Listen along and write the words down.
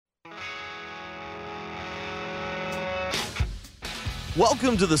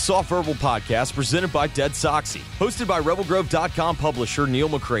Welcome to the Soft Verbal Podcast presented by Dead Soxy. Hosted by RebelGrove.com publisher Neal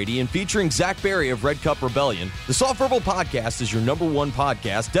McCready and featuring Zach Berry of Red Cup Rebellion, the Soft Verbal Podcast is your #1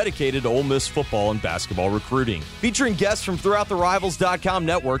 podcast dedicated to Ole Miss football and basketball recruiting. Featuring guests from throughout the Rivals.com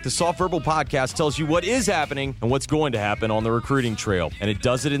network, the Soft Verbal Podcast tells you what is happening and what's going to happen on the recruiting trail, and it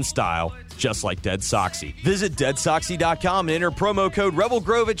does it in style, just like Dead Soxy. Visit DeadSoxy.com and enter promo code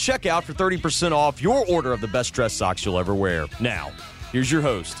RebelGrove at checkout for 30% off your order of the best dress socks you'll ever wear. Now, here's your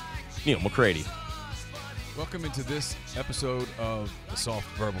host, Neal McCready. Welcome into this episode of the Soft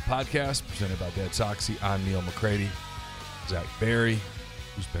Verbal Podcast presented by Dead Soxy. I'm Neal McCready. Zach Berry,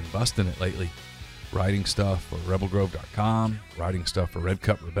 who's been busting it lately, writing stuff for RebelGrove.com, writing stuff for Red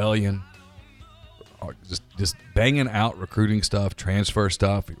Cup Rebellion, just banging out recruiting stuff, transfer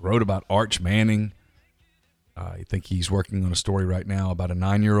stuff. He wrote about Arch Manning. I think he's working on a story right now about a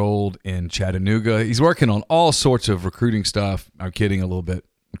 9-year-old in Chattanooga. He's working on all sorts of recruiting stuff. I'm kidding a little bit.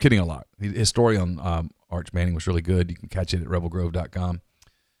 I'm kidding a lot. His story on Arch Manning was really good. You can catch it at RebelGrove.com.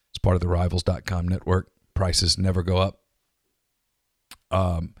 It's part of the Rivals.com network. Prices never go up.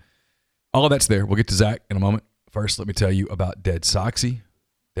 All of that's there. We'll get to Zach in a moment. First, let me tell you about Dead Soxy.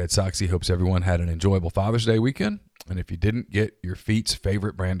 Dead Soxy hopes everyone had an enjoyable Father's Day weekend. And if you didn't get your feet's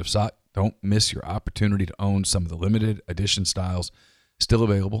favorite brand of sock, don't miss your opportunity to own some of the limited edition styles still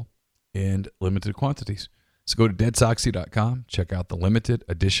available in limited quantities. So go to deadsoxy.com, check out the limited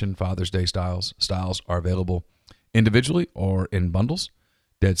edition Father's Day styles. Styles are available individually or in bundles.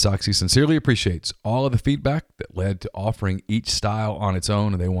 Dead Soxy sincerely appreciates all of the feedback that led to offering each style on its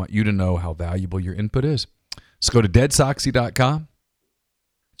own, and they want you to know how valuable your input is. So go to deadsoxy.com,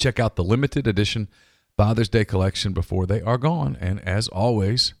 check out the limited edition Father's Day collection before they are gone, and as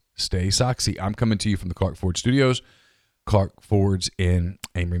always, stay Soxy. I'm coming to you from the Clark Ford Studios. Clark Ford's in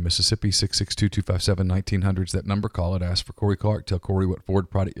Amory, Mississippi, 662-257-1900 is that number. Call it, ask for Corey Clark. Tell Corey what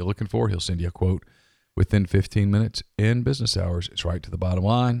Ford product you're looking for. He'll send you a quote within 15 minutes in business hours. It's right to the bottom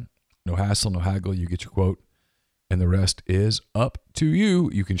line. No hassle, no haggle. You get your quote, and the rest is up to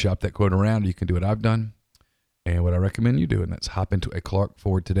you. You can shop that quote around. You can do what I've done and what I recommend you do, and that's hop into a Clark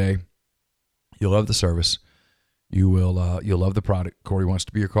Ford today. You'll love the service. You'll love the product. Corey wants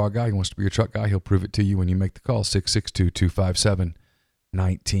to be your car guy. He wants to be your truck guy. He'll prove it to you when you make the call,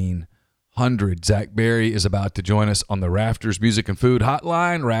 662-257-1900. Zach Berry is about to join us on the Rafters Music and Food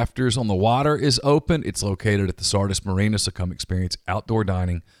Hotline. Rafters on the Water is open. It's located at the Sardis Marina, so come experience outdoor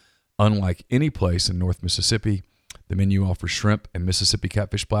dining unlike any place in North Mississippi. The menu offers shrimp and Mississippi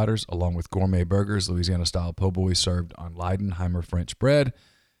catfish platters, along with gourmet burgers, Louisiana-style po' boys served on Leidenheimer French bread.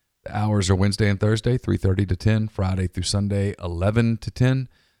 The hours are Wednesday and Thursday, 3:30 to 10, Friday through Sunday, 11 to 10.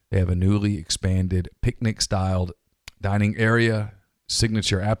 They have a newly expanded picnic-styled dining area,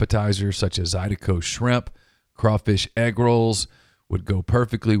 signature appetizers such as Zydeco shrimp, crawfish egg rolls would go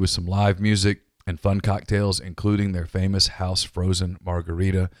perfectly with some live music and fun cocktails, including their famous house frozen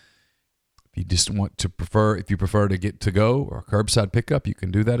margarita. If you prefer to get to go or curbside pickup, you can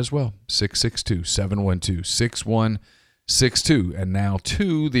do that as well. 662-712-6162. And now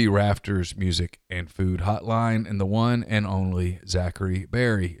to the Rafters Music and Food Hotline and the one and only Zachary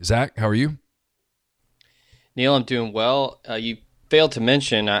Berry. Zach, how are you? Neal, I'm doing well. You failed to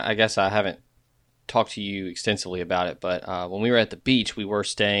mention, I guess I haven't talked to you extensively about it, but when we were at the beach, we were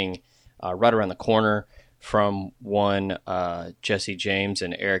staying right around the corner from one Jesse James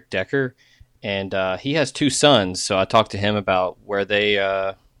and Eric Decker, and he has 2 sons, so I talked to him about where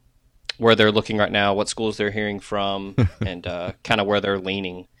they're looking right now, what schools they're hearing from, and kind of where they're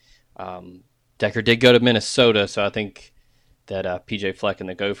leaning. Decker did go to Minnesota, so I think that PJ Fleck and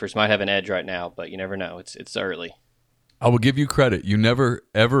the Gophers might have an edge right now, but you never know. It's early. I will give you credit. You never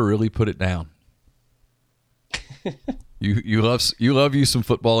ever really put it down. you love you some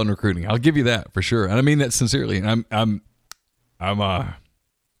football and recruiting. I'll give you that for sure, and I mean that sincerely. And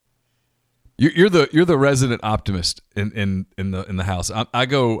You're the resident optimist in the house. I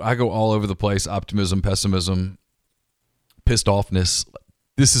go all over the place. Optimism, pessimism, pissed offness.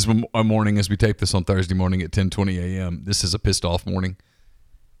 This is a morning as we tape this on Thursday morning at 10:20 a.m. This is a pissed off morning.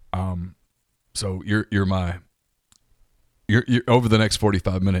 So you're over the next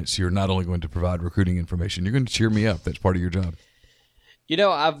 45 minutes. You're not only going to provide recruiting information, you're going to cheer me up. That's part of your job. You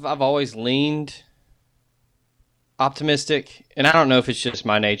know, I've always leaned optimistic, and I don't know if it's just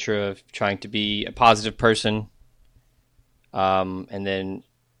my nature of trying to be a positive person, and then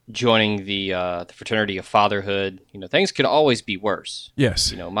joining the fraternity of fatherhood. You know, things could always be worse.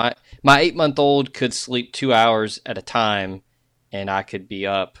 Yes. You know, my 8-month-old could sleep 2 hours at a time, and I could be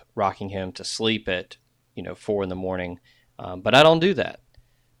up rocking him to sleep at 4 a.m. But I don't do that.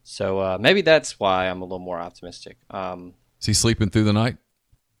 So maybe that's why I'm a little more optimistic. Is he sleeping through the night?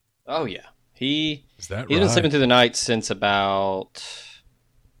 Oh yeah, he's right? been sleeping through the night since about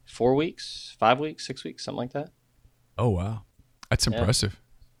 4 weeks, 5 weeks, 6 weeks, something like that. Oh wow, that's impressive.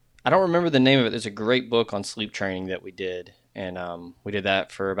 I don't remember the name of it. There's a great book on sleep training that we did, and we did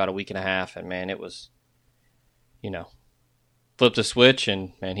that for about a week and a half, and man, it was, flipped a switch,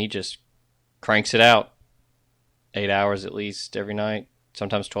 and man, he just cranks it out 8 hours at least every night,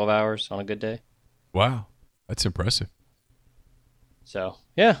 sometimes 12 hours on a good day. Wow, that's impressive. So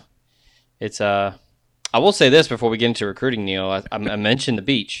yeah, it's I will say this before we get into recruiting, Neal. I mentioned the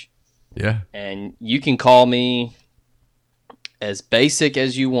beach. Yeah. And you can call me as basic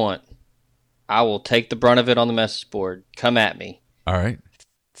as you want. I will take the brunt of it on the message board. Come at me. All right.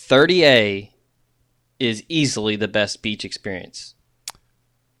 30A is easily the best beach experience.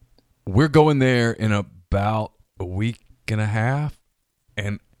 We're going there in about a week and a half,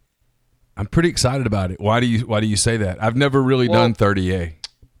 and I'm pretty excited about it. Why do you say that? I've never really done 30A.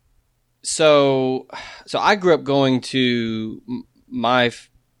 So I grew up going to my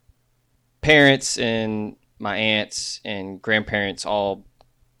parents and my aunts and grandparents all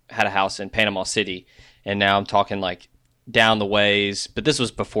had a house in Panama City, and now I'm talking like down the ways, but this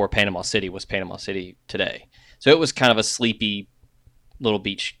was before Panama City was Panama City today. So it was kind of a sleepy little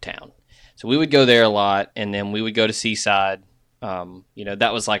beach town. So we would go there a lot, and then we would go to Seaside.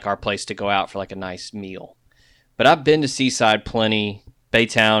 That was like our place to go out for like a nice meal. But I've been to Seaside plenty.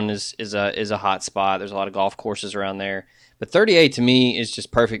 Baytown is a hot spot. There's a lot of golf courses around there. But 30A to me is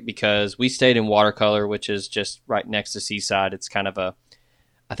just perfect because we stayed in Watercolor, which is just right next to Seaside. It's kind of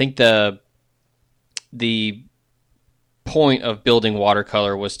I think the point of building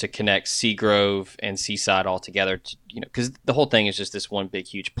Watercolor was to connect Seagrove and Seaside all together, because the whole thing is just this one big,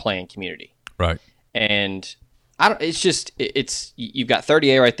 huge planned community. Right. And you've got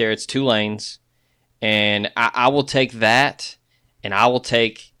 30A right there. It's 2 lanes. And I will take that, and I will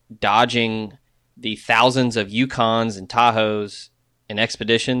take dodging the thousands of Yukons and Tahoes and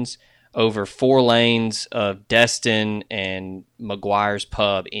Expeditions over 4 lanes of Destin and McGuire's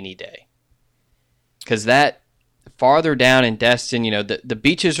Pub any day. Because that farther down in Destin, the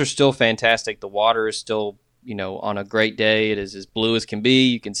beaches are still fantastic. The water is still, on a great day, it is as blue as can be.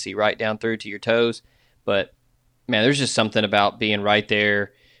 You can see right down through to your toes. But, man, there's just something about being right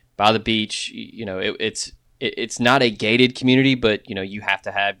there by the beach. It's not a gated community, but, you have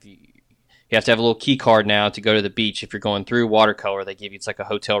to have a little key card now to go to the beach. If you're going through Watercolor, they give you, it's like a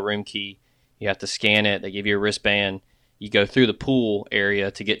hotel room key. You have to scan it. They give you a wristband. You go through the pool area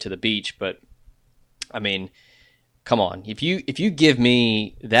to get to the beach. But, I mean, come on. If you give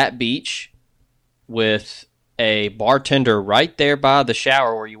me that beach with a bartender right there by the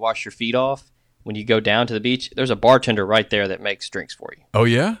shower where you wash your feet off, when you go down to the beach, there's a bartender right there that makes drinks for you. Oh,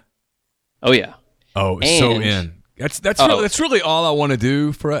 yeah? Oh, yeah. Oh, so in. That's really all I want to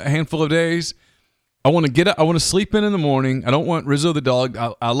do for a handful of days. I want to get up. I want to sleep in the morning. I don't want Rizzo the dog.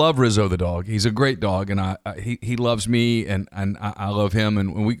 I love Rizzo the dog. He's a great dog, and he loves me, and I love him,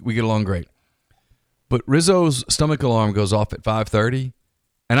 and we get along great. But Rizzo's stomach alarm goes off at 5:30,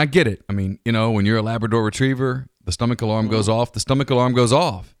 and I get it. I mean, when you're a Labrador Retriever, the stomach alarm goes off. The stomach alarm goes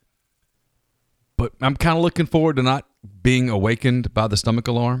off. But I'm kind of looking forward to not being awakened by the stomach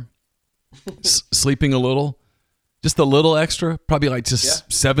alarm, sleeping a little, just a little extra, probably like just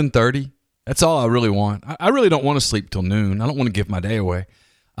 7:30. That's all I really want. I really don't want to sleep till noon. I don't want to give my day away.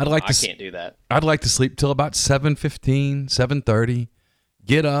 I can't do that. I'd like to sleep till about 7:15, 7:30,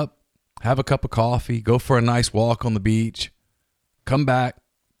 get up, have a cup of coffee, go for a nice walk on the beach, come back,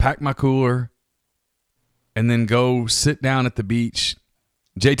 pack my cooler, and then go sit down at the beach.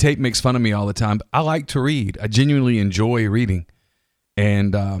 Jay Tate makes fun of me all the time, but I like to read. I genuinely enjoy reading.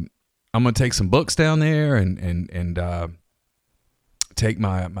 And I'm going to take some books down there and take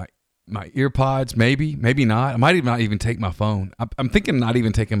my earpods, maybe not. I might not even take my phone. I'm thinking not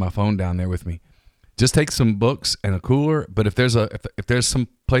even taking my phone down there with me. Just take some books and a cooler. But if there's some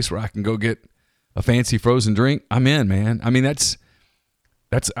place where I can go get a fancy frozen drink, I'm in, man. I mean,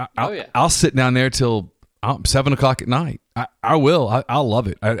 I'll sit down there till 7 o'clock at night. I will. I'll love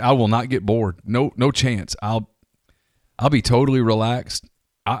it. I will not get bored. No chance. I'll be totally relaxed.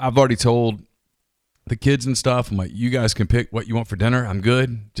 I've already told the kids and stuff. I'm like, you guys can pick what you want for dinner. I'm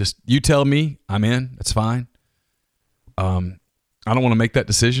good. Just you tell me. I'm in. That's fine. I don't want to make that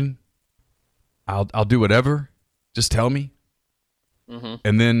decision. I'll do whatever. Just tell me. Mm-hmm.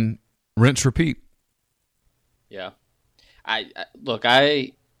 And then rinse, repeat. Yeah.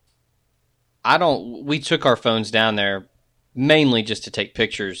 We took our phones down there mainly just to take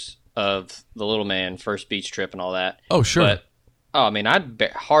pictures of the little man, first beach trip and all that. Oh, sure. But, I mean,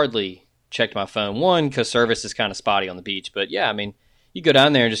 I'd hardly checked my phone. One, because service is kind of spotty on the beach. But yeah, I mean, you go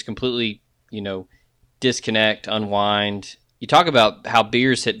down there and just completely, disconnect, unwind. You talk about how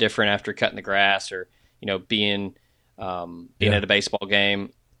beers hit different after cutting the grass or, being at a baseball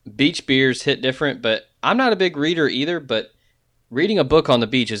game. Beach beers hit different, but I'm not a big reader either, but reading a book on the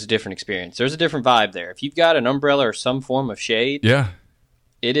beach is a different experience. There's a different vibe there. If you've got an umbrella or some form of shade,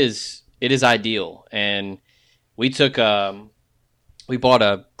 it is ideal. And we bought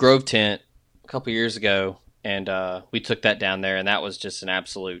a Grove tent a couple years ago, and we took that down there, and that was just an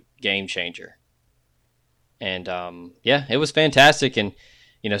absolute game changer. And it was fantastic. And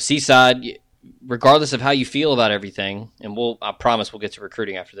Seaside, regardless of how you feel about everything, and I promise we'll get to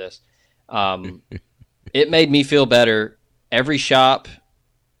recruiting after this. It made me feel better. Every shop,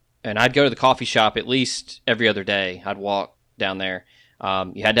 and I'd go to the coffee shop at least every other day. I'd walk down there.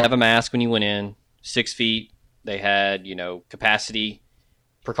 You had to have a mask when you went in, 6 feet. They had, capacity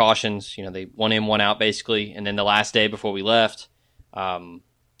precautions, they 1 in, 1 out basically. And then the last day before we left,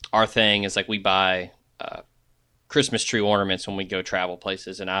 our thing is like we buy Christmas tree ornaments when we go travel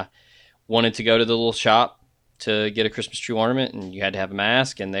places. And I wanted to go to the little shop to get a Christmas tree ornament, and you had to have a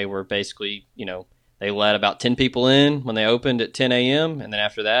mask. And they were basically, they let about 10 people in when they opened at 10 a.m. And then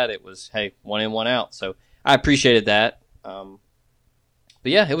after that, it was, hey, 1 in, 1 out. So I appreciated that. But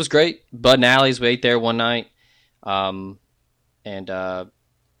yeah, it was great. Bud and Alley's, we ate there one night. And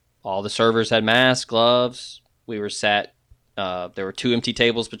all the servers had masks, gloves. We were sat, there were 2 empty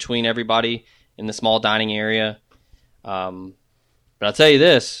tables between everybody in the small dining area. But I'll tell you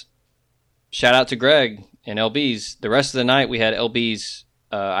this, shout out to Greg and LB's. The rest of the night we had LB's,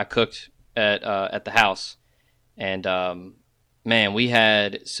 I cooked at the house, and man, we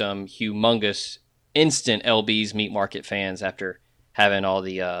had some humongous instant LB's Meat Market fans after having all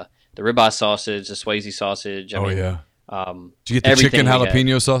the ribeye sausage, the Swayze sausage. Did you get the chicken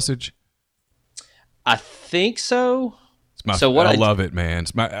jalapeno sausage? I think so. I love it, man.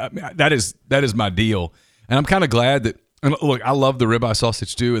 That is my deal, and I'm kind of glad that. And look, I love the ribeye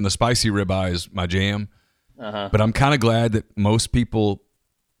sausage too, and the spicy ribeye is my jam. But I'm kind of glad that most people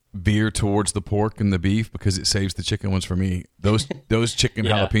veer towards the pork and the beef because it saves the chicken ones for me. Those chicken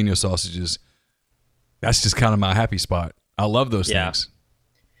jalapeno sausages, that's just kind of my happy spot. I love those things.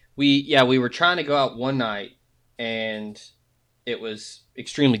 We were trying to go out one night, and it was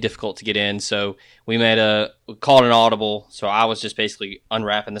extremely difficult to get in. So we called an audible. So I was just basically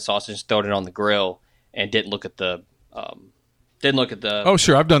unwrapping the sausage, throwing it on the grill, and didn't look at the. Oh,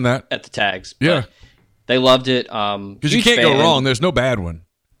 sure, I've done that at the tags. Yeah, they loved it. Because you can't go wrong. There's no bad one.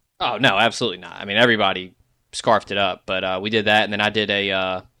 Oh no, absolutely not. I mean, everybody scarfed it up, but we did that, and then I did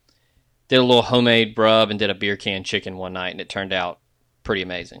a little homemade brub and did a beer can chicken one night, and it turned out pretty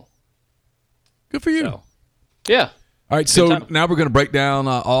amazing. Good for you. So, yeah. All right, so now we're going to break down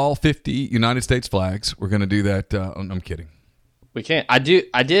all 50 United States flags. We're going to do that. I'm kidding. We can't. I did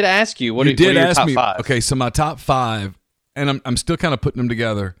ask you. What are your top 5? Okay, so my top 5, and I'm still kind of putting them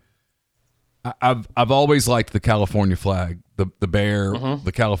together. I've always liked the California flag, the bear,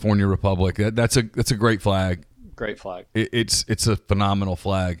 the California Republic. That's a great flag. Great flag. It's a phenomenal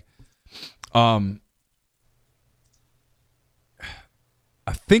flag. I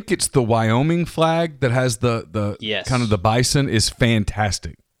think it's the Wyoming flag that has the kind of the bison is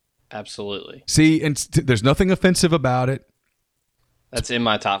fantastic. Absolutely. See, and there's nothing offensive about it. That's in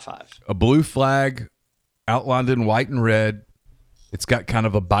my top 5. A blue flag outlined in white and red. It's got kind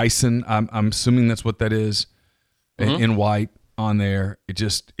of a bison. I'm assuming that's what that is in white on there.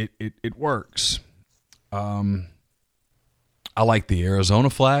 It works. I like the Arizona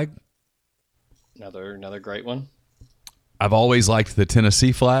flag. Another great one. I've always liked the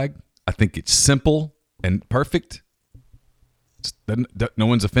Tennessee flag. I think it's simple and perfect. No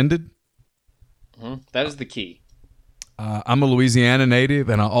one's offended. That is the key. I'm a Louisiana native,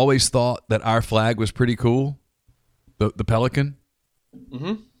 and I always thought that our flag was pretty cool. The pelican.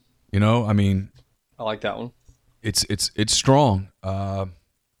 I mean, I like that one. It's strong.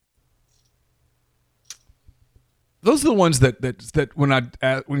 Those are the ones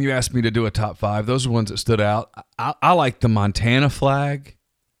that when you asked me to do a top 5, those are the ones that stood out. I like the Montana flag.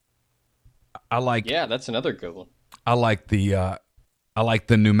 That's another good one. I like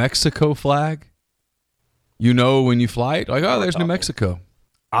the New Mexico flag. When you fly it, like, there's New Mexico.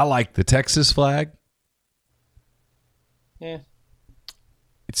 I like the Texas flag. Yeah.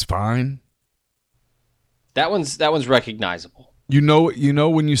 It's fine. That one's recognizable.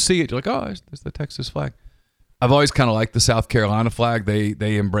 When you see it, you're like, there's the Texas flag. I've always kind of liked the South Carolina flag.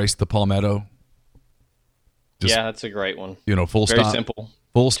 They embraced the palmetto. That's a great one. Full Very stop. simple.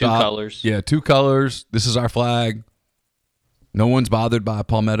 Full stop. 2 colors. Yeah, 2 colors. This is our flag. No one's bothered by a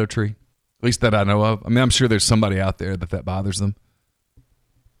palmetto tree. At least that I know of. I mean, I'm sure there's somebody out there that bothers them.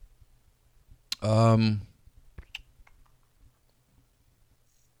 Trying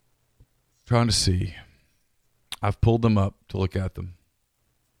to see. I've pulled them up to look at them.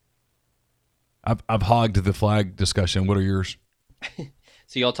 I've hogged the flag discussion. What are yours?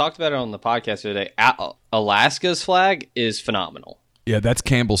 So y'all talked about it on the podcast the other day. Alaska's flag is phenomenal. Yeah, that's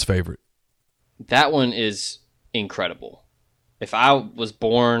Campbell's favorite. That one is incredible. If I was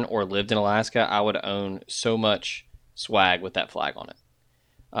born or lived in Alaska, I would own so much swag with that flag on it.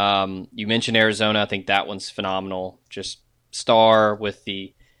 You mentioned Arizona. I think that one's phenomenal. Just star with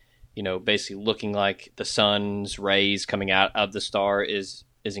the, basically looking like the sun's rays coming out of the star is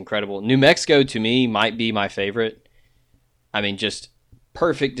incredible. New Mexico, to me, might be my favorite. I mean, just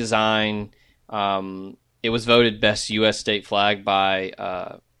perfect design. It was voted best U.S. state flag by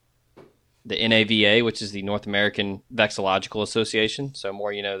the NAVA, which is the North American Vexillological Association. So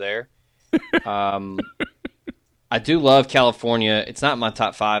more you know there. I do love California. It's not in my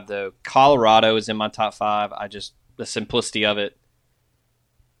top 5, though. Colorado is in my top 5. The simplicity of it.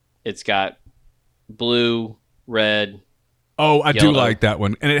 It's got blue, red. Oh, I yellow. do like that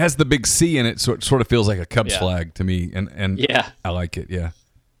one. And it has the big C in it, so it sort of feels like a Cubs Yeah. flag to me. And Yeah. I like it, yeah.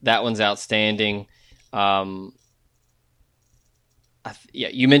 That one's outstanding. You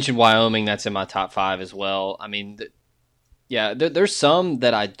mentioned Wyoming. That's in my top 5 as well. I mean, there's some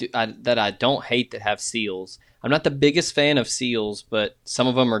that I don't hate that have seals. I'm not the biggest fan of seals, but some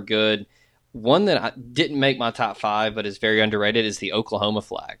of them are good. One that I didn't make my top 5, but is very underrated, is the Oklahoma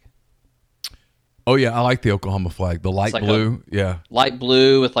flag. Oh, yeah, I like the Oklahoma flag. The light like blue, yeah. Light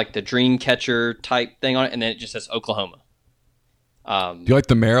blue with like the dream catcher type thing on it, and then it just says Oklahoma. Do you like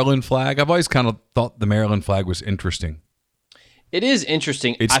the Maryland flag? I've always kind of thought the Maryland flag was interesting. It is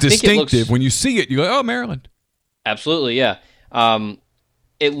interesting. It's I think distinctive. it looks, When you see it, you go, oh, Maryland. Absolutely, yeah.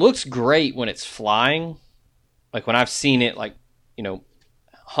 It looks great when it's flying. Like when I've seen it,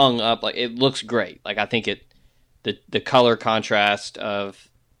 hung up, like it looks great. Like I think the color contrast of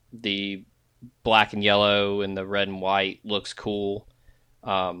the black and yellow and the red and white looks cool.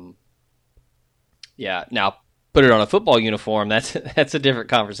 Yeah. Now put it on a football uniform. That's a different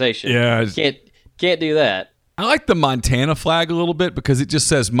conversation. Yeah, can't do that. I like the Montana flag a little bit because it just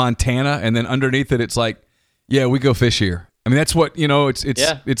says Montana, and then underneath it, it's like, yeah, we go fish here. I mean, that's what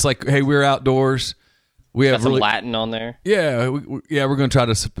It's like, hey, we're outdoors. We have Got some Latin on there. Yeah, we're going to try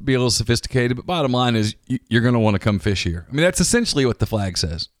to be a little sophisticated, but bottom line is you're going to want to come fish here. I mean, that's essentially what the flag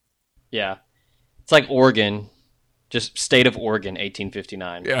says. Yeah. It's like Oregon, just state of Oregon,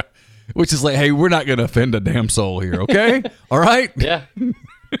 1859. Yeah, which is like, hey, we're not going to offend a damn soul here, okay? All right? Yeah.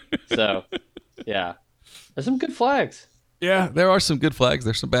 So, yeah. There's some good flags. Yeah, there are some good flags.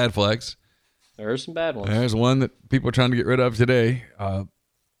 There's some bad flags. There are some bad ones. There's one that people are trying to get rid of today.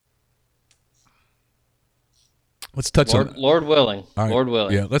 Let's touch on Lord willing. All right. Lord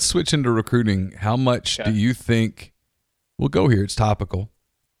willing. Yeah, let's switch into recruiting. How much do you think? We'll go here. It's topical.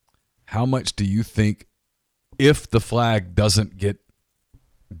 How much do you think, if the flag doesn't get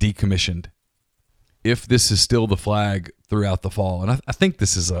decommissioned, if this is still the flag throughout the fall, and I think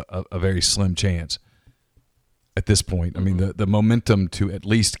this is a very slim chance at this point. I mean, the momentum to at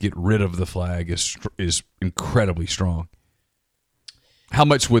least get rid of the flag is incredibly strong. How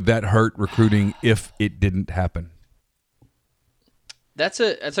much would that hurt recruiting if it didn't happen? That's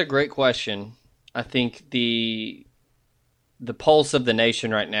a great question. I think the pulse of the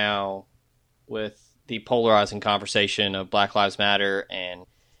nation right now, with the polarizing conversation of Black Lives Matter and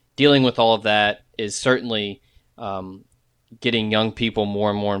dealing with all of that, is certainly getting young people more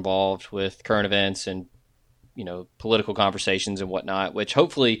and more involved with current events and political conversations and whatnot. Which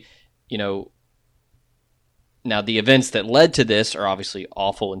hopefully, now the events that led to this are obviously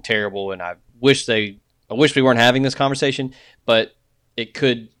awful and terrible, and I wish we weren't having this conversation, but it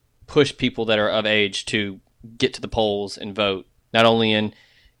could push people that are of age to get to the polls and vote, not only in,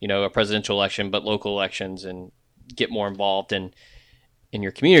 a presidential election, but local elections, and get more involved in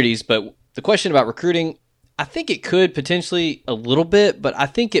your communities. But the question about recruiting, I think it could potentially a little bit, but I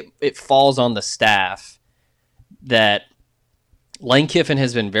think it falls on the staff. That Lane Kiffin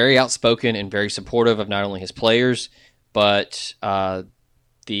has been very outspoken and very supportive of not only his players, but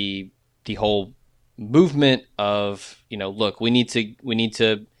the whole movement of, look, we need to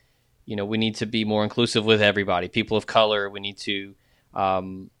be more inclusive with everybody, people of color. We need to,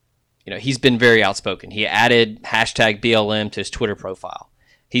 he's been very outspoken. He added hashtag BLM to his Twitter profile.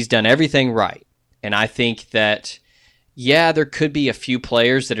 He's done everything right. And I think that, there could be a few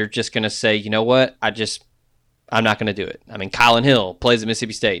players that are just going to say, you know what, I'm not going to do it. I mean, Kylan Hill plays at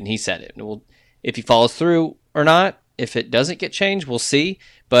Mississippi State, and he said it. And if he follows through or not, if it doesn't get changed, we'll see.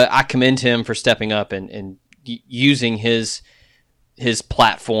 But I commend him for stepping up and using his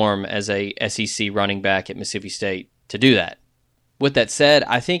platform as a SEC running back at Mississippi State to do that. With that said,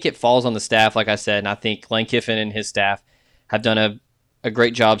 I think it falls on the staff, like I said, and I think Lane Kiffin and his staff have done a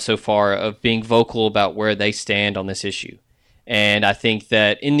great job so far of being vocal about where they stand on this issue. And I think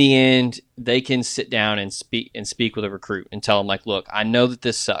that in the end, they can sit down and speak with a recruit and tell them, like, look, I know that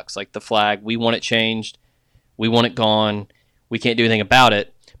this sucks. Like, the flag, we want it changed. We want it gone. We can't do anything about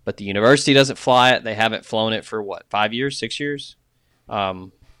it. But the university doesn't fly it. They haven't flown it for, 5 years, 6 years? Yeah,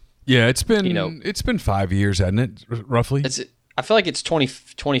 it's been 5 years, hasn't it, roughly? I feel like it's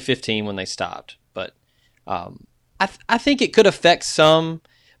 2015 when they stopped. But I think it could affect some.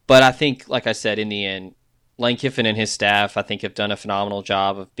 But I think, like I said, in the end, Lane Kiffin and his staff, I think, have done a phenomenal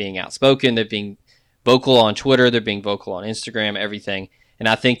job of being outspoken. They're being vocal on Twitter. They're being vocal on Instagram, everything. And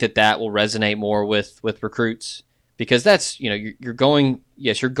I think that will resonate more with recruits, because that's, you're going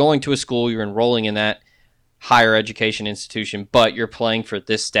to a school, you're enrolling in that higher education institution, but you're playing for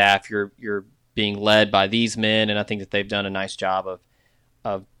this staff. You're being led by these men, and I think that they've done a nice job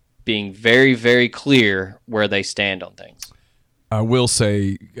of being very, very clear where they stand on things. I will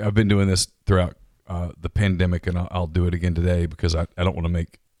say I've been doing this throughout the pandemic, and I'll do it again today because I don't want to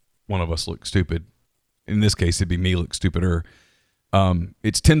make one of us look stupid. In this case, it'd be me look stupider.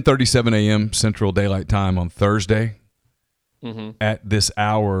 It's 10:37 a.m. Central Daylight Time on Thursday. Mm-hmm. At this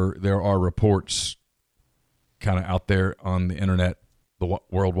hour, there are reports kind of out there on the internet, the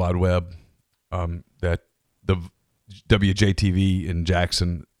World Wide Web, that the WJTV in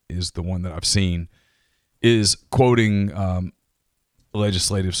Jackson is the one that I've seen, is quoting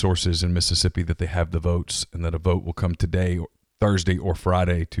legislative sources in Mississippi that they have the votes and that a vote will come today, or Thursday or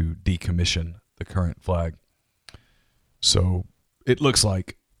Friday, to decommission the current flag. So it looks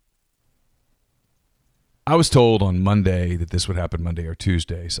like, I was told on Monday that this would happen Monday or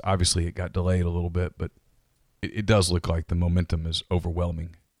Tuesday. So obviously it got delayed a little bit, but it does look like the momentum is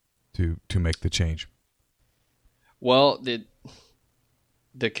overwhelming to make the change. Well,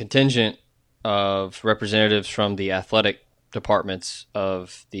 the contingent of representatives from the athletic departments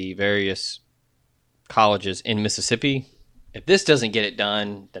of the various colleges in Mississippi, if this doesn't get it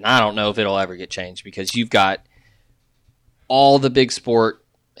done, then I don't know if it'll ever get changed, because you've got all the big sport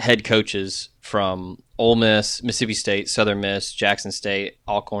head coaches from Ole Miss, Mississippi State, Southern Miss, Jackson State,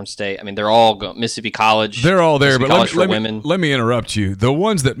 Alcorn State. I mean, they're all Mississippi College. They're all there, Mississippi but let me interrupt you. The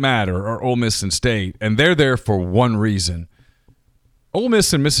ones that matter are Ole Miss and State, and they're there for one reason. Ole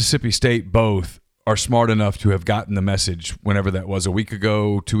Miss and Mississippi State both are smart enough to have gotten the message whenever that was, a week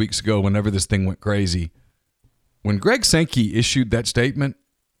ago, 2 weeks ago, whenever this thing went crazy. When Greg Sankey issued that statement,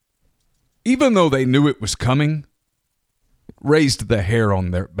 even though they knew it was coming, it raised the hair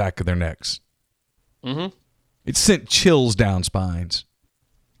on their back of their necks. Mm-hmm. It sent chills down spines.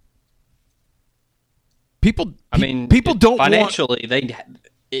 People don't financially,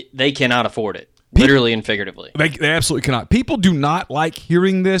 they cannot afford it. Literally and figuratively. They absolutely cannot. People do not like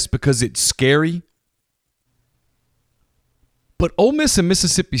hearing this because it's scary. But Ole Miss and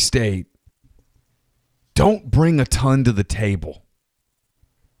Mississippi State don't bring a ton to the table.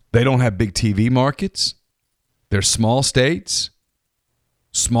 They don't have big TV markets. They're small states,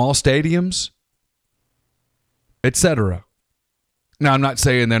 small stadiums, etc. Now, I'm not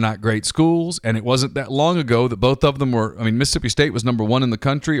saying they're not great schools, and it wasn't that long ago that both of them were. I mean, Mississippi State was number one in the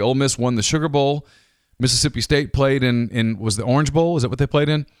country. Ole Miss won the Sugar Bowl. Mississippi State played in was the Orange Bowl? Is that what they played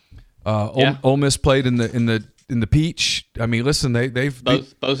in? Yeah. Ole Miss played in the Peach. I mean, listen, they've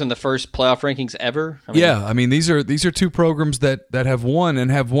both in the first playoff rankings ever. I mean, these are two programs that have won and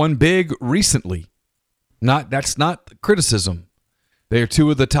have won big recently. That's not criticism. They are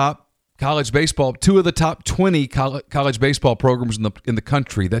two of the top 20 college baseball programs in the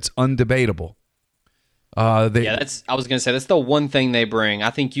country. That's undebatable. I was going to say that's the one thing they bring.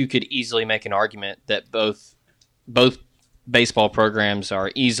 I think you could easily make an argument that both baseball programs are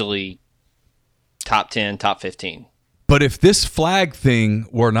easily top 10, top 15. But if this flag thing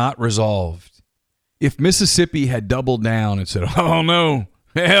were not resolved, if Mississippi had doubled down and said, "Oh no,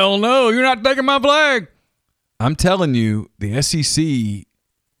 hell no, you're not taking my flag," I'm telling you, the SEC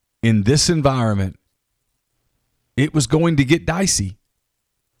in this environment, it was going to get dicey.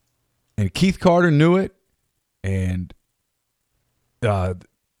 And Keith Carter knew it, and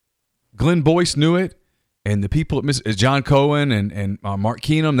Glenn Boyce knew it, and the people at John Cohen and Mark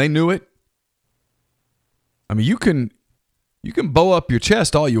Keenum, they knew it. I mean, you can bow up your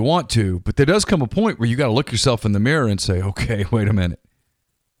chest all you want to, but there does come a point where you got to look yourself in the mirror and say, okay, wait a minute.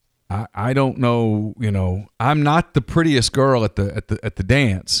 I don't know, I'm not the prettiest girl at the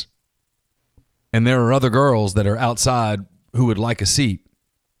dance, and there are other girls that are outside who would like a seat.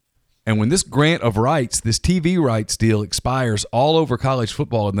 And when this grant of rights, this TV rights deal expires all over college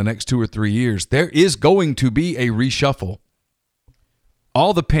football in the next 2 or 3 years, there is going to be a reshuffle.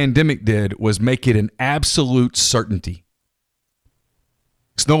 All the pandemic did was make it an absolute certainty.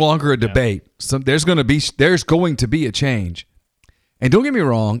 It's no longer a debate. So there's going to be a change. And don't get me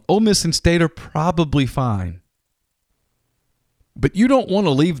wrong, Ole Miss and State are probably fine. But you don't want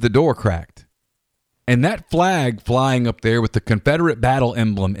to leave the door cracked. And that flag flying up there with the Confederate battle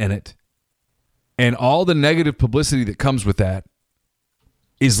emblem in it and all the negative publicity that comes with that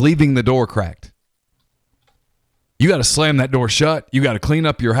is leaving the door cracked. You got to slam that door shut. You got to clean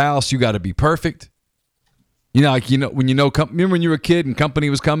up your house. You got to be perfect. Remember when you were a kid and company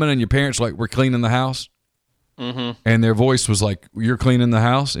was coming and your parents were like, we're cleaning the house? Mm-hmm. And their voice was like, you're cleaning the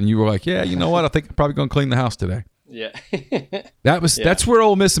house? And you were like, yeah, you know what? I think I'm probably going to clean the house today. Yeah. That's where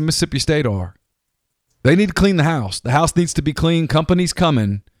Ole Miss and Mississippi State are. They need to clean the house. The house needs to be clean. Company's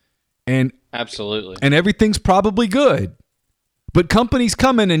coming. And absolutely. And everything's probably good. But company's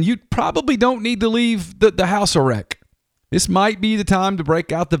coming, and you probably don't need to leave the house a wreck. This might be the time to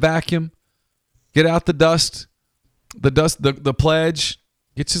break out the vacuum, get out the pledge,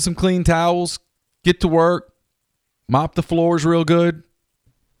 get you some clean towels, get to work, mop the floors real good.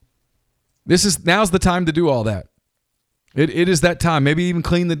 Now's the time to do all that. It is that time. Maybe even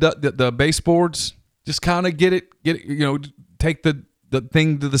clean the baseboards. Just kind of get it, take the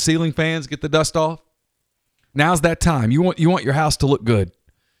thing to the ceiling fans, get the dust off. Now's that time. You want your house to look good.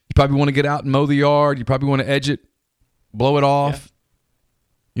 You probably want to get out and mow the yard. You probably want to edge it, blow it off.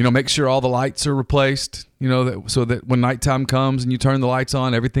 Yeah. Make sure all the lights are replaced, so that when nighttime comes and you turn the lights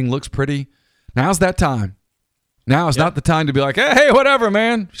on, everything looks pretty. Now's that time. Now is not the time to be like, hey, whatever,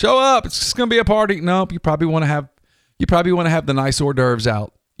 man, show up. It's just gonna be a party. Nope. You probably want to have the nice hors d'oeuvres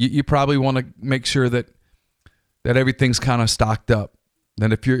out. You probably want to make sure that everything's kind of stocked up.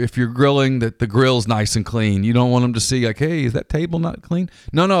 Then if you're grilling, that the grill's nice and clean. You don't want them to see like, hey, is that table not clean?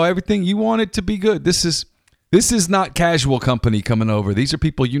 No, everything, you want it to be good. This is not casual company coming over. These are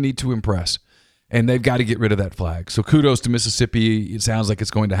people you need to impress, and they've got to get rid of that flag. So kudos to Mississippi. It sounds like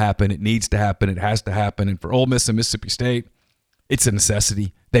it's going to happen. It needs to happen. It has to happen. And for Ole Miss and Mississippi State, it's a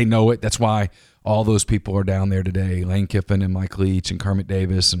necessity. They know it. That's why all those people are down there today. Lane Kiffin and Mike Leach and Kermit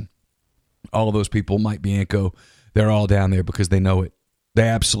Davis and all of those people, Mike Bianco, they're all down there because they know it. They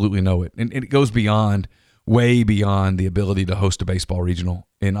absolutely know it. And it goes way beyond the ability to host a baseball regional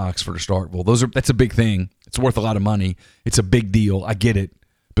in Oxford or Starkville. That's a big thing. It's worth a lot of money. It's a big deal. I get it.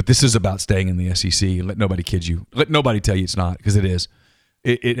 But this is about staying in the SEC. And let nobody kid you. Let nobody tell you it's not, because it is.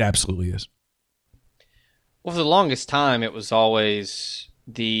 It absolutely is. Well, for the longest time, it was always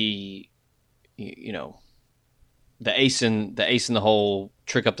the ace in the hole,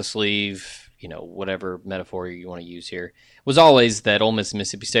 trick up the sleeve, whatever metaphor you want to use here, was always that Ole Miss and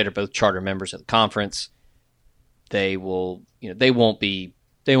Mississippi State are both charter members of the conference. They won't be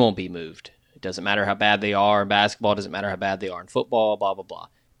moved. It doesn't matter how bad they are in basketball. It doesn't matter how bad they are in football, blah, blah, blah.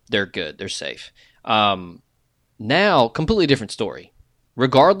 They're good. They're safe. Now, completely different story.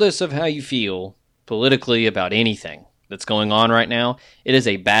 Regardless of how you feel politically about anything that's going on right now, it is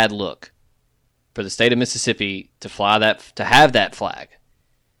a bad look for the state of Mississippi to have that flag.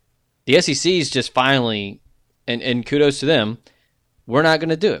 The SEC is just finally, and kudos to them, we're not going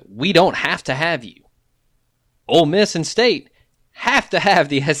to do it. We don't have to have you. Ole Miss and State have to have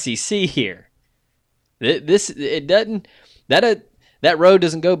the SEC here. That road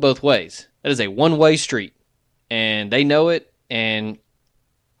doesn't go both ways. That is a one-way street, and they know it. And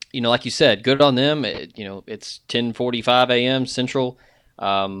like you said, good on them. It's 10:45 a.m. Central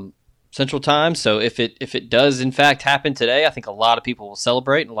Time. So if it does in fact happen today, I think a lot of people will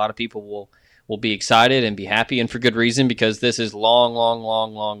celebrate, and a lot of people will be excited and be happy, and for good reason, because this is long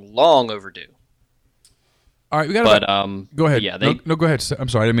overdue. All right, we got. Go ahead. Yeah, no, go ahead. I'm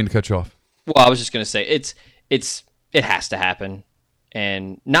sorry, I didn't mean to cut you off. Well, I was just going to say it has to happen,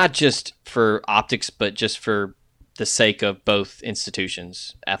 and not just for optics, but just for the sake of both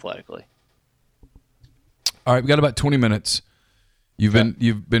institutions athletically. All right, we got about 20 minutes.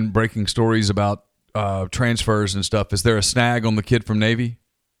 You've been breaking stories about transfers and stuff. Is there a snag on the kid from Navy?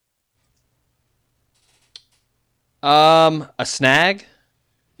 A snag?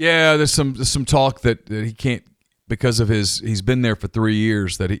 Yeah, there's some talk that he can't, because of he's been there for 3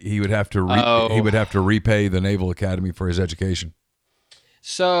 years, that he would have to he would have to repay the Naval Academy for his education.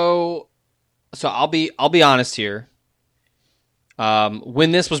 So I'll be honest here.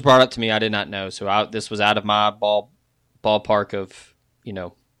 When this was brought up to me, I did not know. So this was out of my ballpark of,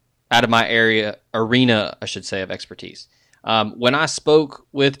 out of my arena, I should say, of expertise. When I spoke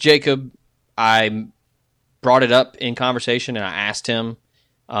with Jacob, I brought it up in conversation, and I asked him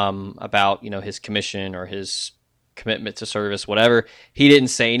about his commission or his commitment to service, whatever. He didn't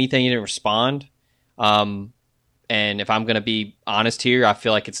say anything. He didn't respond. And if I'm going to be honest here, I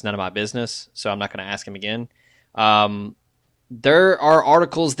feel like it's none of my business, so I'm not going to ask him again. There are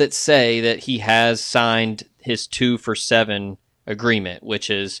articles that say that he has signed his 2-for-7 agreement, which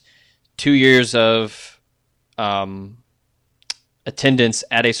is 2 years of attendance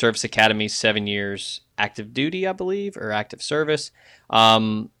at a service academy, 7 years active duty, I believe, or active service.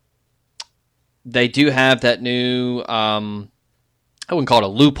 They do have that new, I wouldn't call it a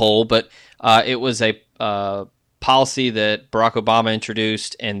loophole, but it was a policy that Barack Obama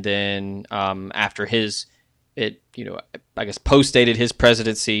introduced, and then after I guess post-dated his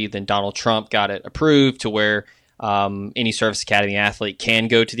presidency, then Donald Trump got it approved to where any service academy athlete can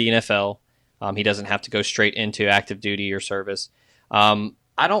go to the NFL. He doesn't have to go straight into active duty or service.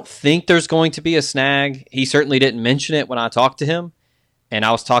 I don't think there's going to be a snag. He certainly didn't mention it when I talked to him, and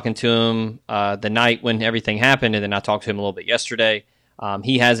I was talking to him the night when everything happened, and then I talked to him a little bit yesterday.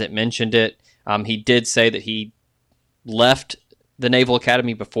 He hasn't mentioned it. He did say that he left the Naval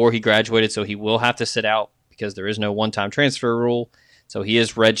Academy before he graduated, so he will have to sit out because there is no one-time transfer rule. So he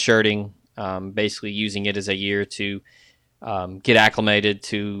is redshirting, basically using it as a year to get acclimated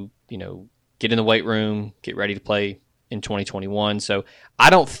to, get in the weight room, get ready to play in 2021. So I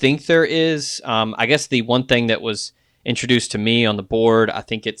don't think there is. I guess the one thing that was introduced to me on the board, I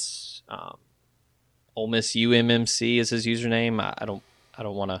think it's Ole Miss UMMC is his username. I don't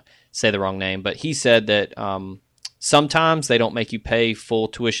want to say the wrong name, but he said that sometimes they don't make you pay full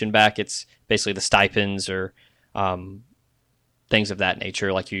tuition back. It's basically the stipends or things of that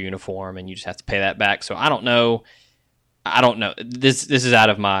nature, like your uniform, and you just have to pay that back. So I don't know. This is out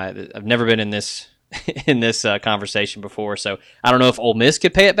of I've never been in this conversation before, so I don't know if Ole Miss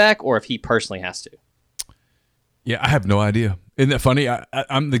could pay it back or if he personally has to. Yeah, I have no idea. Isn't that funny?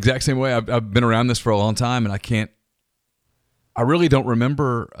 I'm the exact same way. I've been around this for a long time, and I really don't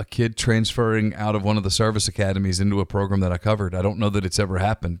remember a kid transferring out of one of the service academies into a program that I covered. I don't know that it's ever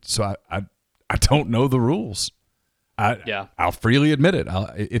happened, so I don't know the rules. I'll freely admit it.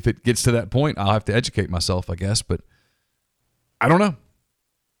 If it gets to that point, I'll have to educate myself, I guess, but I don't know.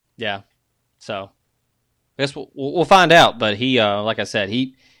 Yeah, so I guess we'll find out. But he, like I said,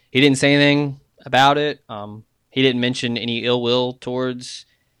 he didn't say anything about it. He didn't mention any ill will towards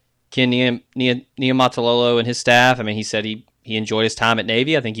Ken Niumatalolo and his staff. I mean, he said he enjoyed his time at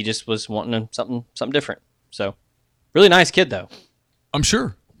Navy. I think he just was wanting something different. So, really nice kid, though. I'm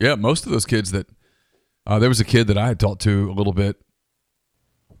sure. Yeah, most of those kids that there was a kid that I had talked to a little bit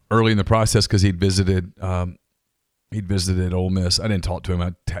early in the process because he'd visited Ole Miss. I didn't talk to him.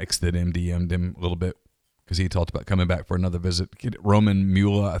 I texted him, DM'd him a little bit because he talked about coming back for another visit. Roman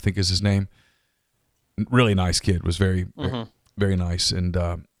Mula, I think is his name. Really nice kid. Was very, very nice.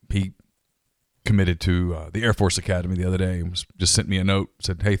 And he committed to the Air Force Academy the other day and just sent me a note,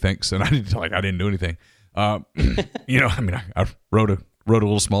 said, "Hey, thanks." And I didn't do anything. I wrote a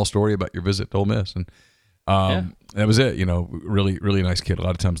little small story about your visit to Ole Miss, and that was it. Really, really nice kid. A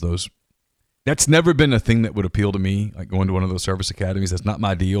lot of times that's never been a thing that would appeal to me, like going to one of those service academies. That's not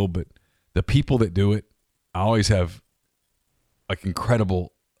my deal, but the people that do it, I always have like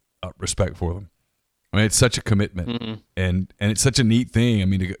incredible respect for them. I mean, it's such a commitment, and it's such a neat thing. I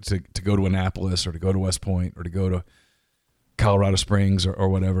mean, to go to Annapolis or to go to West Point or to go to Colorado Springs or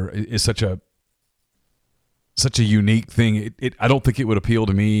whatever is such a unique thing. I don't think it would appeal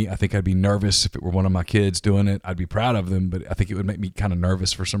to me. I think I'd be nervous if it were one of my kids doing it. I'd be proud of them, but I think it would make me kind of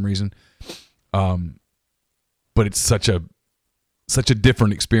nervous for some reason. But it's such a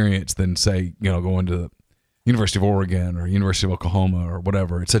different experience than, say, going to the University of Oregon or University of Oklahoma or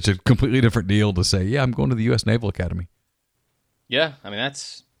whatever. It's such a completely different deal to say, yeah, I'm going to the U.S. Naval Academy. Yeah, I mean,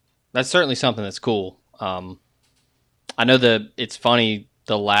 that's certainly something that's cool. I know it's funny,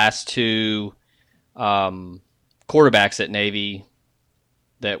 the last two quarterbacks at Navy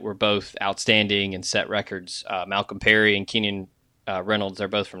that were both outstanding and set records, Malcolm Perry and Kenyon Reynolds, they're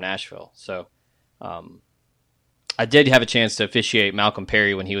both from Nashville. So I did have a chance to officiate Malcolm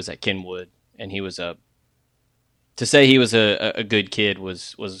Perry when he was at Kenwood, and he was to say he was a good kid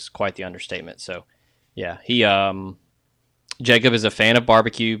was quite the understatement. So yeah, Jacob is a fan of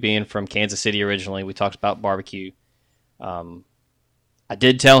barbecue, being from Kansas City originally. We talked about barbecue. I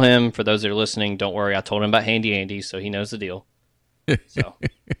did tell him, for those that are listening, don't worry, I told him about Handy Andy, so he knows the deal. So,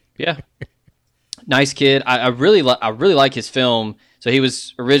 yeah. Nice kid. I really like his film. So he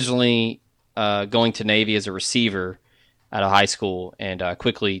was originally going to Navy as a receiver out of high school, and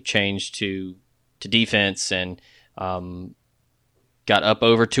quickly changed to defense, and got up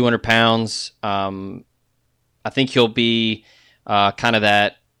over 200 pounds. I think he'll be kind of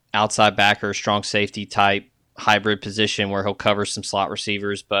that outside backer, strong safety type hybrid position where he'll cover some slot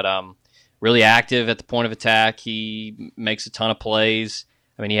receivers, but really active at the point of attack. He makes a ton of plays.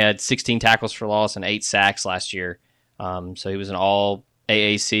 I mean, he had 16 tackles for loss and 8 sacks last year. So he was an all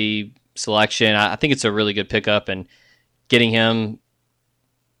AAC selection. I think it's a really good pickup, and getting him,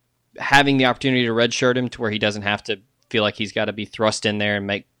 having the opportunity to redshirt him to where he doesn't have to feel like he's got to be thrust in there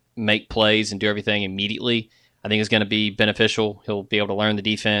and make plays and do everything immediately, I think is going to be beneficial. He'll be able to learn the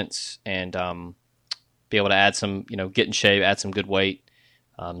defense and be able to add some, get in shape, add some good weight.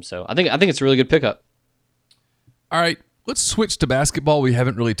 So I think it's a really good pickup. All right, let's switch to basketball. We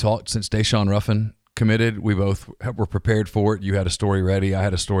haven't really talked since Daeshun Ruffin committed. We both were prepared for it. You had a story ready. I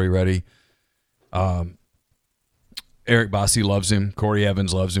had a story ready. Eric Bossi loves him. Corey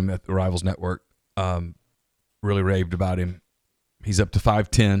Evans loves him at the Rivals Network. Really raved about him. He's up to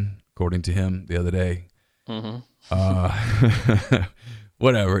 5'10", according to him the other day. Mm-hmm.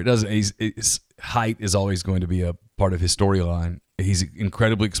 Whatever. It doesn't. His height is always going to be a part of his storyline. He's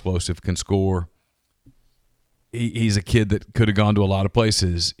incredibly explosive, can score. He's a kid that could have gone to a lot of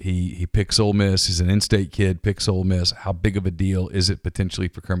places. He picks Ole Miss. He's an in-state kid, picks Ole Miss. How big of a deal is it potentially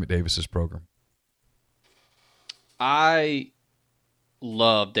for Kermit Davis's program? I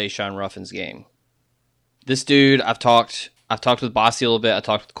love Daeshun Ruffin's game. This dude, I've talked with Bossi a little bit. I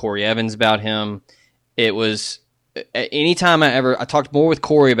talked with Corey Evans about him. It was anytime I talked more with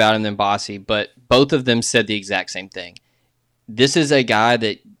Corey about him than Bossi, but both of them said the exact same thing. This is a guy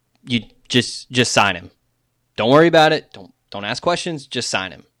that you just sign him. Don't worry about it. Don't ask questions. Just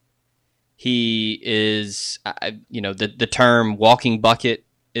sign him. He is, the term walking bucket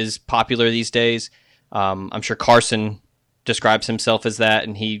is popular these days. I'm sure Carson describes himself as that,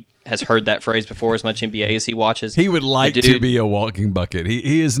 and he has heard that phrase before as much NBA as he watches. He would like to be a walking bucket.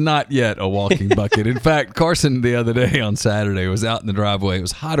 He is not yet a walking bucket. In fact, Carson the other day on Saturday was out in the driveway. It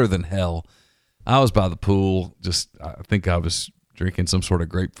was hotter than hell. I was by the pool. I think I was drinking some sort of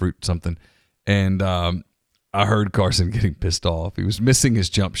grapefruit something, and I heard Carson getting pissed off. He was missing his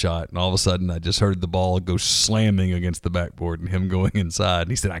jump shot, and all of a sudden I just heard the ball go slamming against the backboard and him going inside.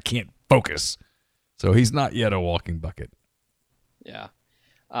 And he said, "I can't focus." So he's not yet a walking bucket. Yeah.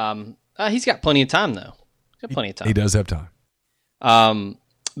 He's got plenty of time, though. He's got plenty of time. He does have time.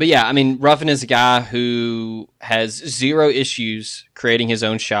 But yeah, I mean, Ruffin is a guy who has zero issues creating his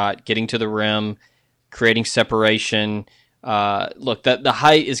own shot, getting to the rim, creating separation. Look, the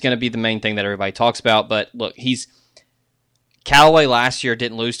height is going to be the main thing that everybody talks about. But look, Callaway last year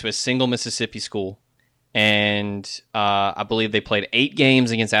didn't lose to a single Mississippi school. And I believe they played 8 games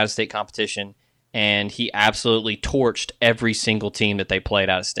against out-of-state competition. And he absolutely torched every single team that they played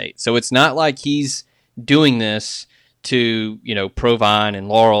out of state. So it's not like he's doing this to, Provine and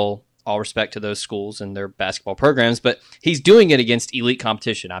Laurel, all respect to those schools and their basketball programs, but he's doing it against elite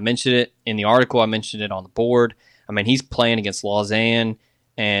competition. I mentioned it in the article. I mentioned it on the board. I mean, he's playing against Lausanne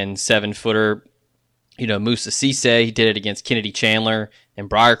and 7-footer, Moussa Cisse. He did it against Kennedy Chandler and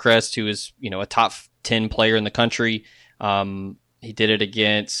Briarcrest, who is, a top 10 player in the country. He did it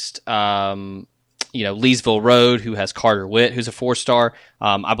against... Leesville Road, who has Carter Witt, who's a 4-star.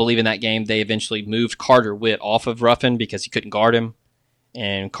 I believe in that game they eventually moved Carter Witt off of Ruffin because he couldn't guard him,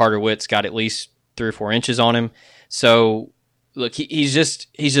 and Carter Witt's got at least 3 or 4 inches on him. So look, he's just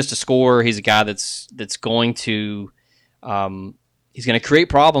a scorer. He's a guy that's going to he's going to create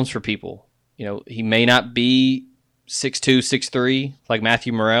problems for people. He may not be 6'2", 6'3", like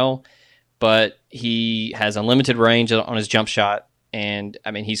Matthew Morrell, but he has unlimited range on his jump shot, and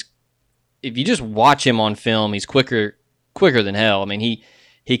I mean if you just watch him on film, he's quicker than hell. I mean,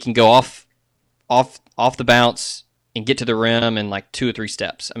 he can go off the bounce and get to the rim in like 2 or 3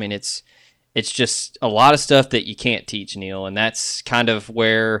 steps. I mean, it's just a lot of stuff that you can't teach, Neal, and that's kind of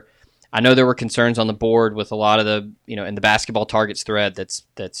where I know there were concerns on the board with a lot of the, in the basketball targets thread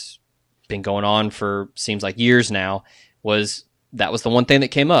that's been going on for seems like years now. That was the one thing that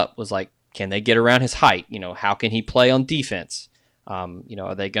came up was like, can they get around his height? How can he play on defense?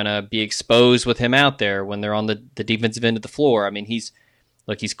 Are they going to be exposed with him out there when they're on the defensive end of the floor? I mean, he's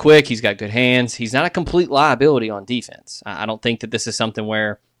quick. He's got good hands. He's not a complete liability on defense. I don't think that this is something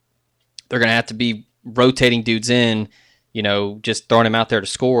where they're going to have to be rotating dudes in, just throwing him out there to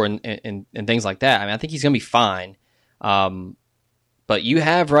score and things like that. I mean, I think he's going to be fine. But you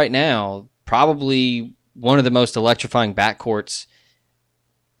have right now probably one of the most electrifying backcourts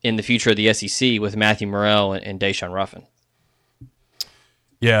in the future of the SEC with Matthew Morrell and Daeshun Ruffin.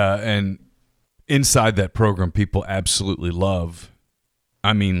 Yeah, and inside that program, people absolutely love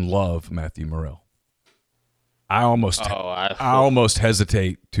Matthew Morrell. I almost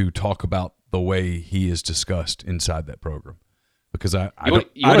hesitate to talk about the way he is discussed inside that program because I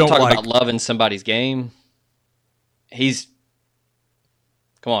want don't to talk like about loving somebody's game.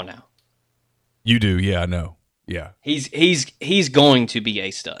 Come on now. You do, yeah, I know, yeah. He's going to be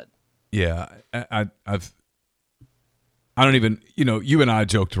a stud. Yeah, I don't even, you and I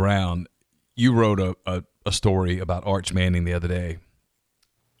joked around. You wrote a story about Arch Manning the other day.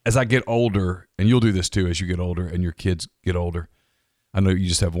 As I get older, and you'll do this too as you get older and your kids get older. I know you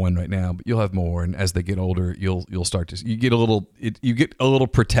just have one right now, but you'll have more. And as they get older, you'll start to you get a little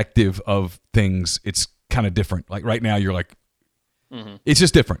protective of things. It's kind of different. Like right now, you're like, It's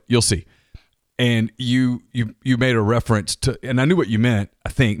just different. You'll see. And you made a reference to, and I knew what you meant. I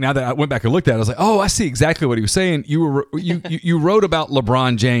think now that I went back and looked at it, I was like, oh, I see exactly what he was saying. You wrote about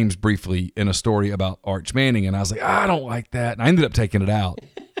LeBron James briefly in a story about Arch Manning, and I was like, I don't like that, and I ended up taking it out.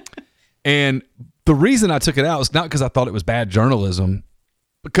 And the reason I took it out was not because I thought it was bad journalism,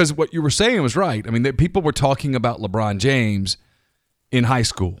 because what you were saying was right. I mean, people were talking about LeBron James in high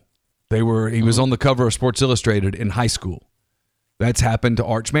school. He was on the cover of Sports Illustrated in high school. That's happened to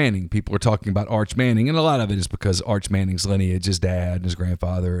Arch Manning. People are talking about Arch Manning, and a lot of it is because Arch Manning's lineage, his dad and his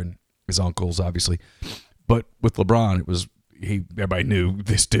grandfather and his uncles, obviously. But with LeBron, everybody knew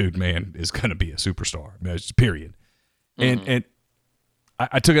this dude, man, is going to be a superstar. I mean, period. And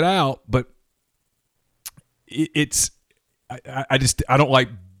I took it out, but I don't like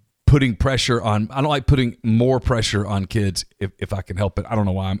putting pressure on. I don't like putting more pressure on kids if I can help it. I don't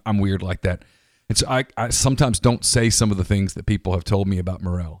know why I'm weird like that. And so I sometimes don't say some of the things that people have told me about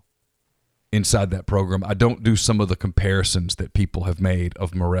Morrell inside that program. I don't do some of the comparisons that people have made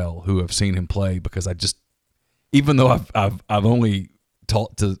of Morrell who have seen him play, because I just, even though I've only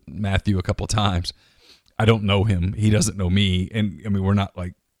talked to Matthew a couple of times, I don't know him. He doesn't know me. And I mean, we're not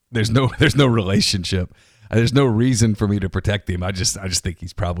like, there's no relationship. There's no reason for me to protect him. I just think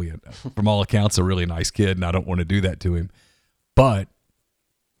he's probably, from all accounts, a really nice kid, and I don't want to do that to him. But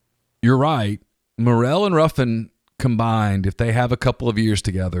you're right. Morrell and Ruffin combined, if they have a couple of years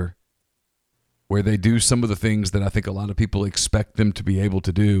together where they do some of the things that I think a lot of people expect them to be able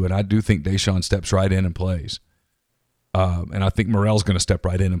to do, and I do think Daeshun steps right in and plays. And I think Morrell's going to step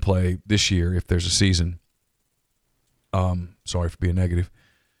right in and play this year if there's a season. Sorry for being negative.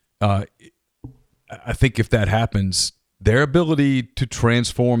 I think if that happens, their ability to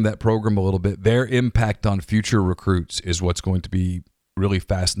transform that program a little bit, their impact on future recruits is what's going to be really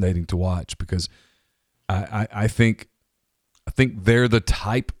fascinating to watch, because I think they're the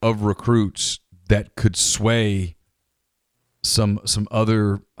type of recruits that could sway some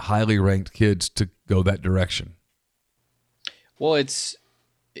other highly ranked kids to go that direction. Well, it's,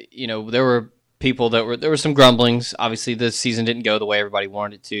 there were people there were some grumblings. Obviously, this season didn't go the way everybody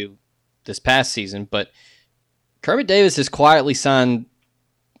wanted it to this past season, but Kermit Davis has quietly signed,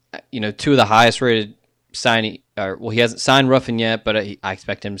 two of the highest rated signing. He hasn't signed Ruffin yet, but I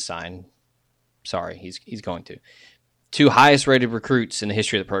expect him to sign. Sorry, he's going to. Two highest rated recruits in the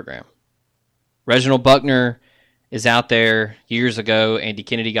history of the program. Reginald Buckner is out there years ago. Andy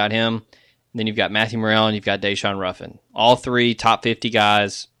Kennedy got him. And then you've got Matthew Morrell and you've got Daeshun Ruffin. All three top 50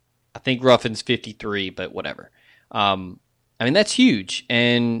 guys. I think Ruffin's 53, but whatever. That's huge.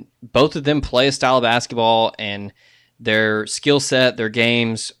 And both of them play a style of basketball, and their skill set, their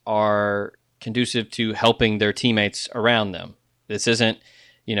games are conducive to helping their teammates around them. This isn't,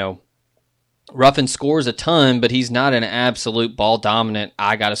 Ruffin scores a ton, but he's not an absolute ball dominant,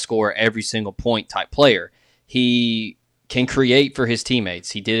 I got to score every single point type player. He can create for his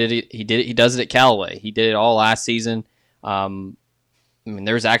teammates. He does it at Callaway. He did it all last season.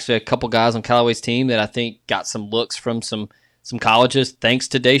 There's actually a couple guys on Callaway's team that I think got some looks from some colleges thanks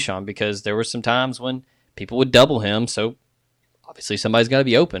to Daeshun, because there were some times when people would double him, so obviously somebody's got to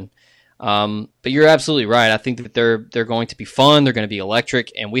be open. But you're absolutely right. I think that they're going to be fun. They're going to be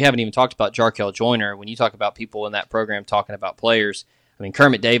electric. And we haven't even talked about Jarkel Joyner. When you talk about people in that program talking about players,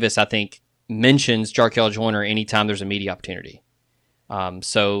 Kermit Davis, I think, mentions Jarkel Joyner anytime there's a media opportunity.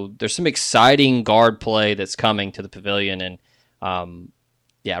 So there's some exciting guard play that's coming to the Pavilion. And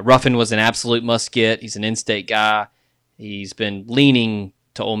Ruffin was an absolute must-get. He's an in-state guy. He's been leaning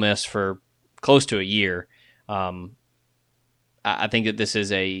to Ole Miss for close to a year. I think that this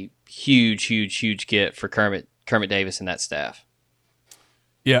is a huge get for Kermit Davis and that staff.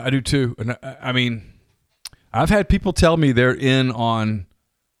 Yeah, I do too. And I've had people tell me they're in on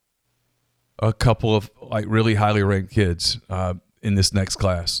a couple of really highly ranked kids in this next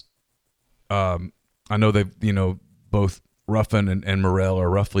class. I know they've, both Ruffin and Morrell are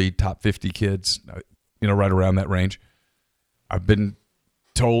roughly top 50 kids, right around that range. I've been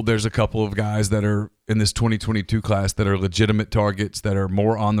told there's a couple of guys that are in this 2022 class that are legitimate targets, that are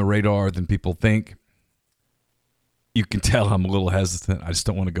more on the radar than people think. you can tell I'm a little hesitant. I just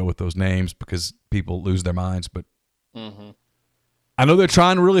don't want to go with those names because people lose their minds. But I know they're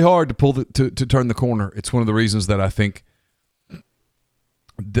trying really hard to pull to turn the corner. It's one of the reasons that I think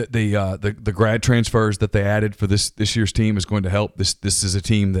that the grad transfers that they added for this year's team is going to help. This is a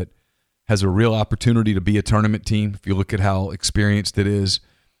team that has a real opportunity to be a tournament team. If you look at how experienced it is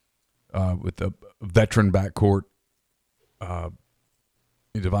with a veteran backcourt,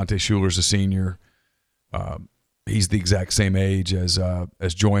 Devontae Shuler's a senior. He's the exact same age as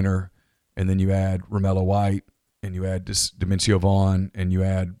Joyner, and then you add Romello White, and you add Demencio Vaughn, and you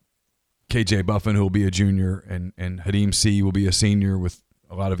add KJ Buffin, who will be a junior, and Hadim C will be a senior with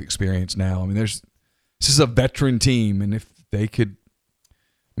a lot of experience now. I mean, this is a veteran team, and if they could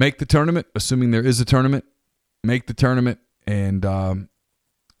make the tournament, assuming there is a tournament, make the tournament and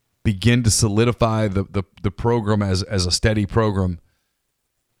begin to solidify the program as a steady program,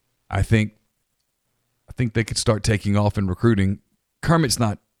 I think they could start taking off in recruiting. Kermit's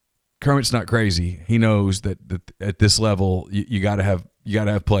not crazy. He knows that at this level you got to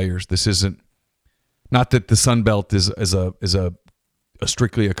have players. This isn't not that the Sun Belt is a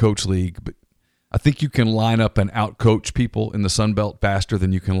strictly a coach league, but I think you can line up and out-coach people in the Sun Belt faster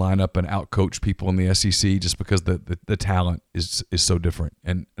than you can line up and out-coach people in the SEC, just because the talent is so different.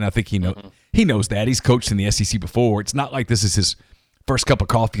 And I think he knows that. He's coached in the SEC before. It's not like this is his first cup of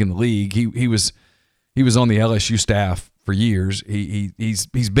coffee in the league. He was on the LSU staff for years. He's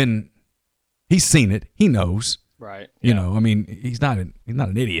seen it. He knows. Right. You know, I mean, he's not an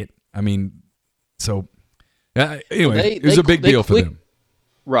idiot. I mean, so anyway, it was a big deal for them.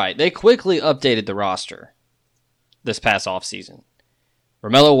 Right. They quickly updated the roster this past offseason.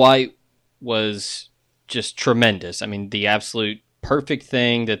 Romello White was just tremendous. I mean, the absolute perfect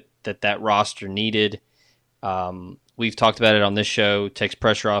thing that roster needed. We've talked about it on this show. Takes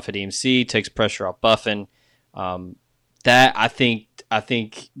pressure off at EMC, takes pressure off Buffin. That I think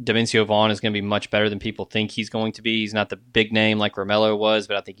Demencio Vaughn is going to be much better than people think he's going to be. He's not the big name like Romello was,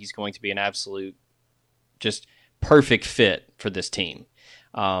 but I think he's going to be an absolute just perfect fit for this team.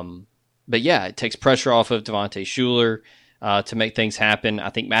 But yeah, it takes pressure off of Devontae Shuler to make things happen. I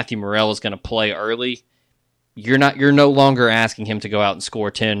think Matthew Morrell is going to play early. You're no longer asking him to go out and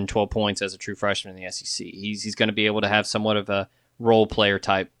score 10, 12 points as a true freshman in the SEC. He's going to be able to have somewhat of a role player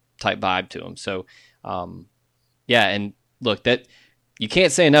type vibe to him. So, yeah, and look, that you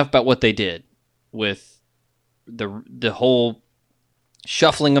can't say enough about what they did with the whole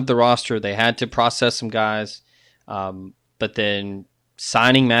shuffling of the roster. They had to process some guys, but then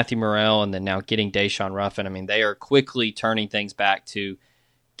signing Matthew Morrell and then now getting Daeshun Ruffin. I mean, they are quickly turning things back to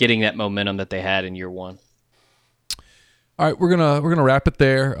getting that momentum that they had in year one. All right, we're gonna wrap it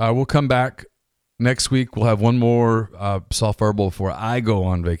there. We'll come back next week. We'll have one more soft verbal before I go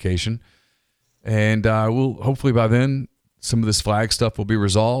on vacation, and we'll hopefully by then some of this flag stuff will be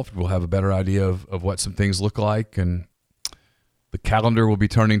resolved. We'll have a better idea of what some things look like, and the calendar will be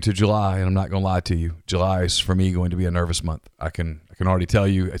turning to July. And I'm not gonna lie to you, July is for me going to be a nervous month. I can already tell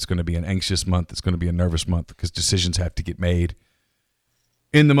you it's going to be an anxious month. It's going to be a nervous month because decisions have to get made.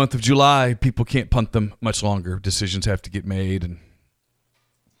 In the month of July, people can't punt them much longer. Decisions have to get made, and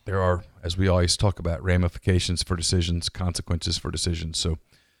there are, as we always talk about, ramifications for decisions, consequences for decisions. So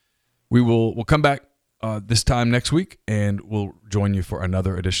we'll come back this time next week, and we'll join you for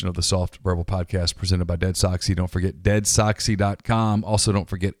another edition of the Soft Verbal Podcast presented by Dead Soxy. Don't forget deadsoxy.com. Also, don't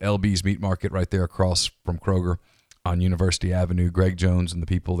forget LB's Meat Market right there across from Kroger on University Avenue. Greg Jones and the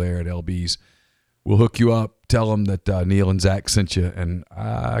people there at LB's will hook you up. Tell them that Neal and Zach sent you, and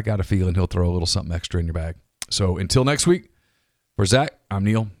I got a feeling he'll throw a little something extra in your bag. So until next week, for Zach, I'm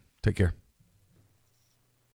Neal. Take care.